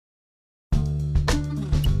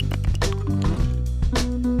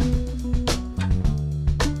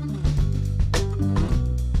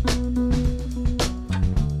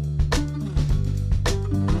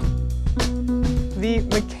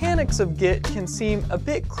basics of Git can seem a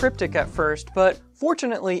bit cryptic at first, but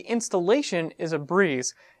fortunately installation is a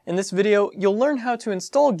breeze. In this video, you'll learn how to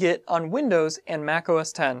install Git on Windows and Mac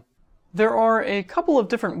OS X. There are a couple of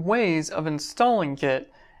different ways of installing Git.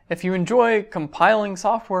 If you enjoy compiling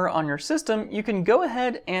software on your system, you can go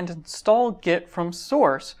ahead and install Git from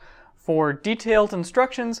source. For detailed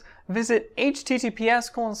instructions, visit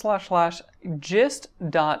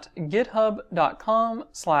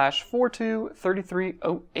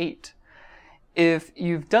https://gist.github.com/423308. If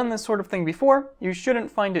you've done this sort of thing before, you shouldn't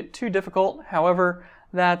find it too difficult. However,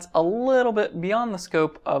 that's a little bit beyond the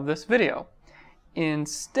scope of this video.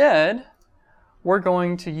 Instead, we're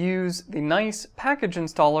going to use the nice package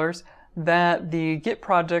installers that the Git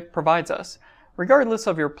project provides us. Regardless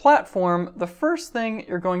of your platform, the first thing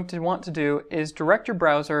you're going to want to do is direct your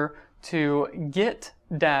browser to git-scm.com.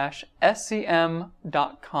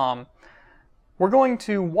 We're going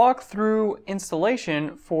to walk through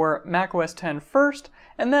installation for Mac OS X first,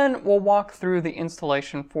 and then we'll walk through the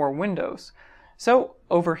installation for Windows. So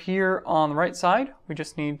over here on the right side, we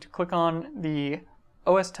just need to click on the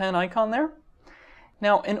OS X icon there.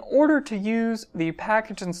 Now, in order to use the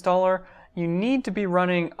package installer, you need to be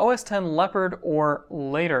running OS X Leopard or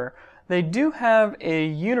later. They do have a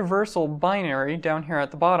universal binary down here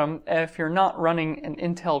at the bottom if you're not running an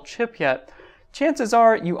Intel chip yet. Chances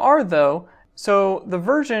are you are though, so the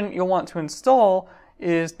version you'll want to install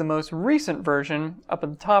is the most recent version up at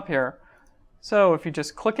the top here. So if you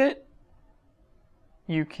just click it,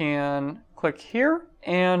 you can click here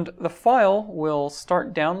and the file will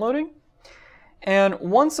start downloading. And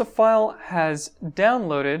once a file has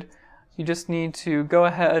downloaded, you just need to go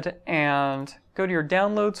ahead and go to your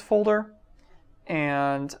downloads folder,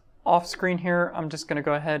 and off screen here I'm just going to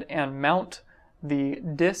go ahead and mount the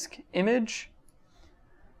disk image,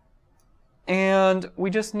 and we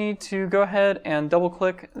just need to go ahead and double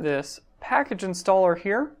click this package installer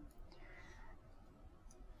here,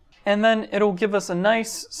 and then it'll give us a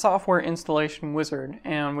nice software installation wizard,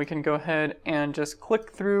 and we can go ahead and just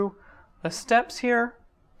click through the steps here,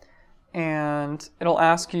 and it'll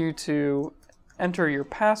ask you to enter your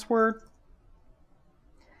password,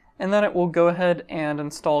 and then it will go ahead and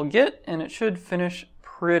install Git, and it should finish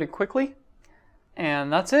pretty quickly,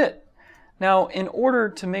 and that's it. Now, in order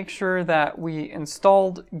to make sure that we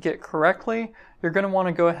installed Git correctly, you're going to want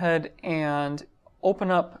to go ahead and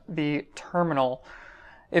open up the terminal.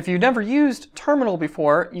 If you've never used terminal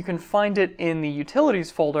before, you can find it in the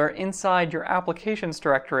utilities folder inside your applications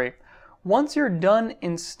directory. Once you're done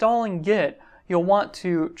installing Git, you'll want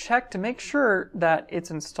to check to make sure that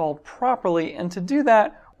it's installed properly, and to do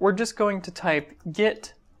that, we're just going to type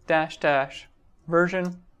git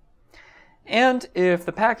 --version. And if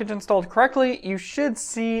the package installed correctly, you should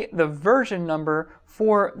see the version number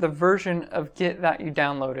for the version of Git that you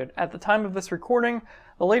downloaded. At the time of this recording,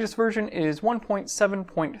 the latest version is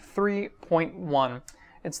 1.7.3.1.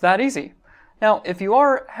 It's that easy. Now, if you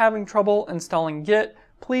are having trouble installing Git,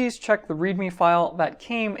 please check the README file that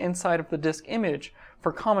came inside of the disk image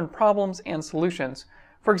for common problems and solutions.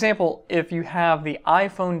 For example, if you have the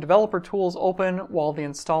iPhone developer tools open while the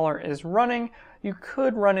installer is running, you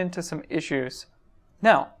could run into some issues.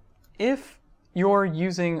 Now, if you're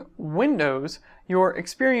using Windows, your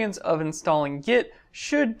experience of installing Git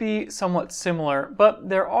should be somewhat similar, but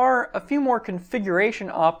there are a few more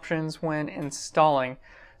configuration options when installing.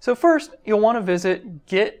 So first, you'll want to visit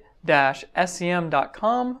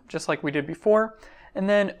git-scm.com, just like we did before, and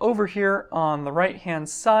then over here on the right hand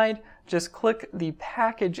side, just click the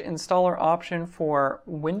package installer option for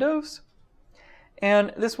Windows,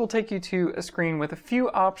 and this will take you to a screen with a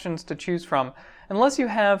few options to choose from. Unless you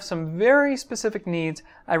have some very specific needs,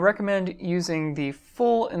 I recommend using the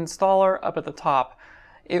full installer up at the top.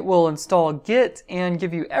 It will install Git and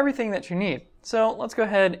give you everything that you need. So let's go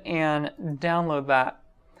ahead and download that.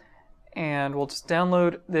 And we'll just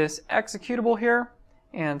download this executable here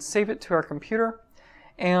and save it to our computer,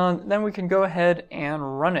 and then we can go ahead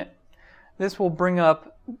and run it. This will bring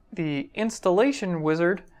up the installation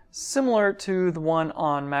wizard similar to the one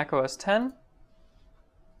on Mac OS X.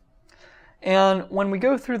 And when we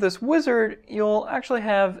go through this wizard, you'll actually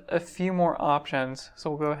have a few more options. So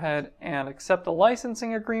we'll go ahead and accept a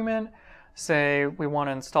licensing agreement, say we want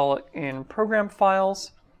to install it in program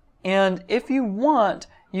files, and if you want,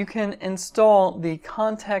 you can install the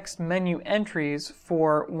context menu entries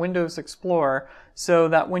for Windows Explorer so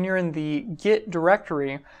that when you're in the Git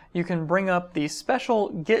directory, you can bring up the special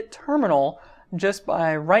Git terminal just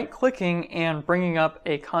by right-clicking and bringing up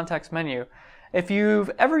a context menu. If you've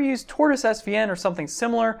ever used Tortoise SVN or something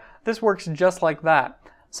similar, this works just like that.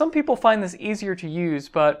 Some people find this easier to use,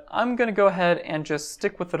 but I'm going to go ahead and just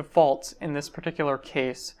stick with the defaults in this particular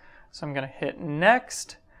case. So I'm going to hit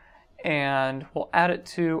Next, and we'll add it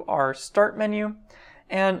to our Start menu.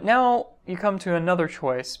 And now you come to another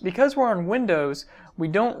choice. Because we're on Windows, we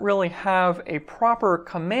don't really have a proper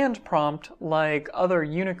command prompt like other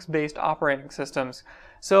Unix-based operating systems.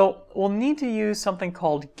 So we'll need to use something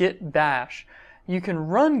called git bash. You can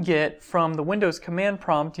run git from the Windows command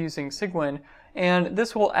prompt using Cygwin, and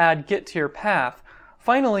this will add git to your path.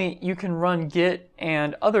 Finally, you can run git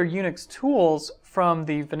and other Unix tools from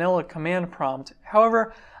the vanilla command prompt.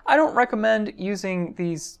 However, I don't recommend using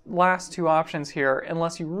these last two options here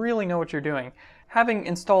unless you really know what you're doing. Having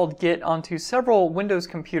installed Git onto several Windows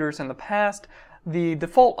computers in the past, the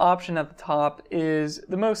default option at the top is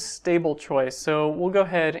the most stable choice, so we'll go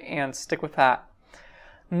ahead and stick with that.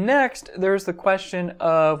 Next, there's the question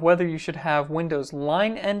of whether you should have Windows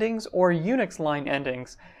line endings or Unix line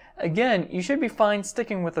endings. Again, you should be fine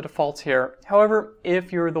sticking with the defaults here. However,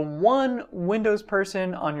 if you're the one Windows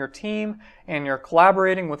person on your team and you're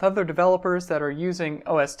collaborating with other developers that are using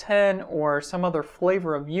OS X or some other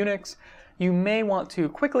flavor of Unix, you may want to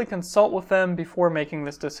quickly consult with them before making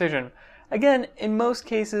this decision. Again, in most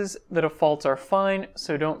cases, the defaults are fine,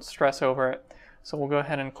 so don't stress over it. So we'll go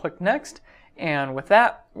ahead and click Next, and with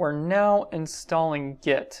that, we're now installing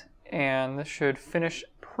Git, and this should finish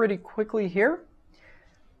pretty quickly here.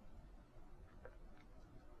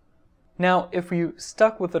 Now, if you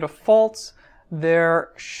stuck with the defaults,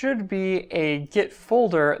 there should be a Git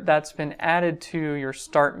folder that's been added to your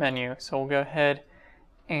Start menu. So we'll go ahead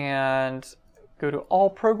and go to All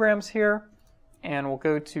Programs here, and we'll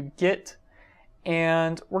go to Git,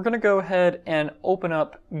 and we're going to go ahead and open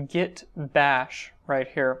up Git Bash right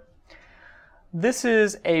here. This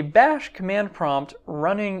is a bash command prompt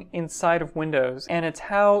running inside of Windows, and it's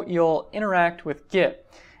how you'll interact with Git.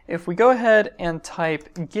 If we go ahead and type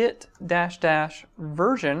git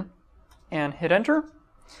 --version and hit enter,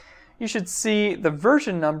 you should see the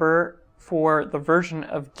version number for the version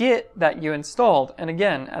of Git that you installed. And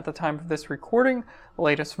again, at the time of this recording, the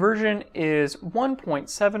latest version is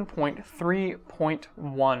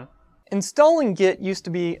 1.7.3.1. Installing Git used to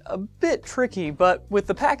be a bit tricky, but with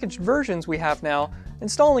the packaged versions we have now,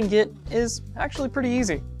 installing Git is actually pretty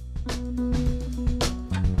easy.